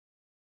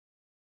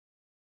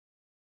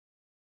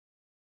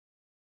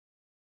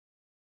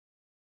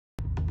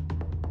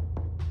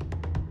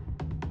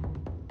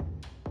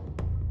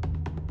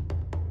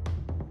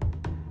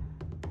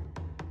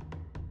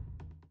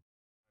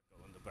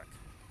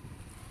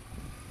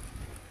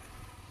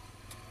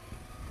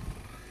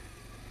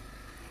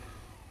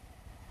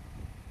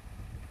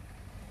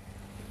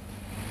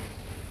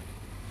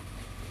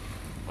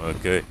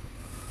Okay.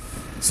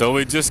 So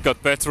we just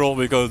got petrol.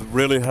 We got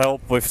really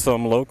help with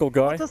some local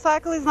guy.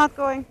 Motorcycle is not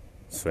going.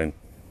 Sven.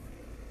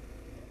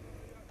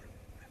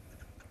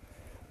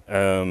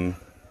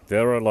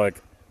 There are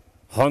like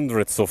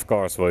hundreds of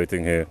cars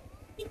waiting here.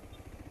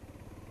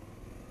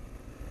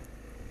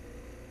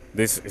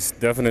 This is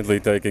definitely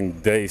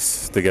taking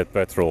days to get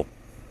petrol.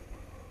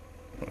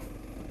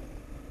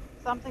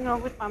 Something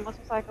wrong with my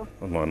motorcycle.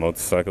 But my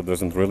motorcycle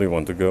doesn't really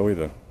want to go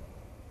either.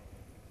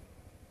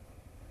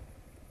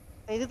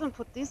 They didn't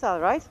put diesel,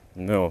 right?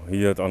 No,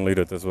 he had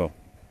unleaded as well.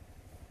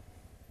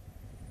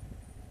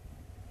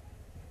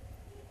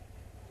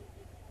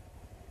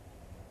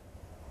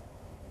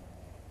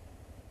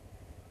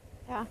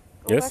 Yeah,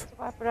 go Yes? back to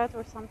vibrate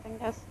or something,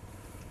 yes.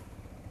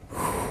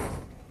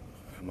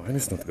 Mine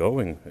is not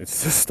going.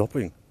 It's just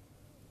stopping.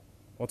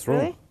 What's wrong?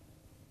 Really?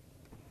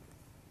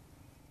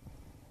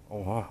 Oh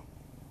wow.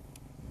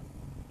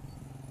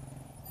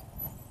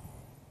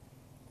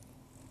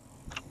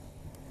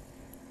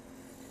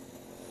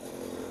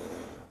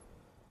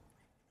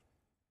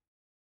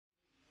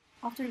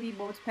 After we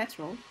bought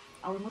petrol,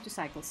 our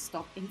motorcycles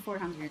stopped in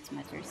 400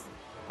 meters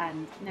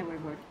and never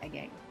worked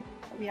again.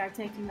 We are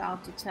taking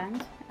out the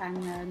tank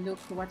and look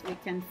what we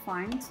can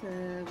find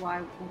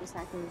why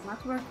motorcycle is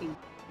not working.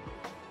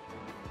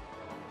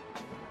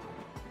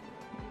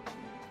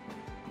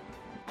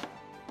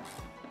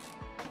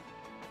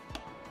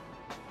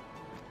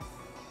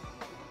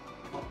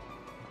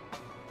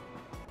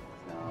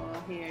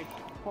 So here,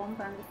 pump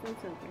and the fuel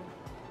filter.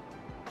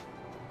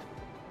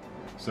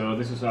 So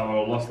this is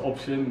our last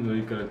option.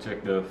 We're gonna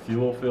check the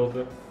fuel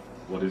filter,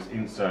 what is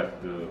inside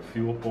the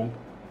fuel pump.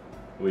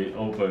 We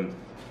opened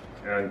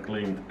and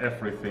cleaned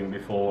everything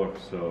before,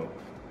 so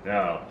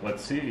yeah,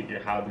 let's see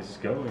how this is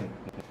going.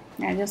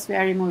 Yeah, just we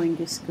are removing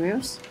the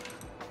screws,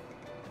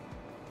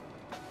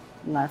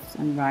 left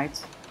and right.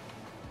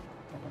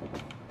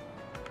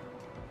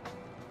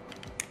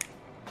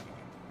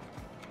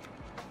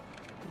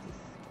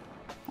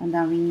 And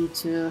then we need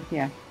to,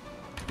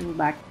 pull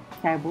back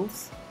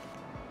cables.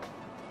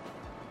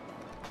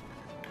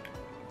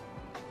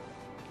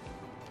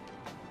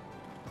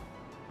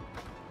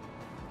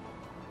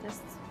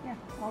 Just,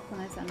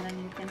 open it and then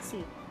you can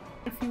see.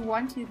 If you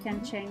want, you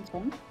can change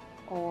pump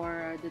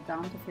or the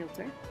down to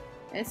filter.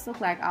 It's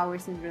look like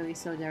ours is really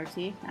so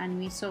dirty and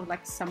we saw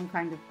like some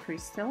kind of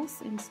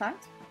crystals inside.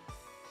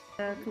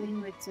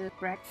 Clean with the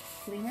crack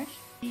cleaners.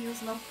 We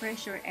use low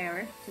pressure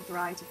air to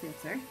dry the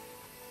filter.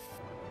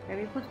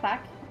 Okay, we put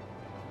back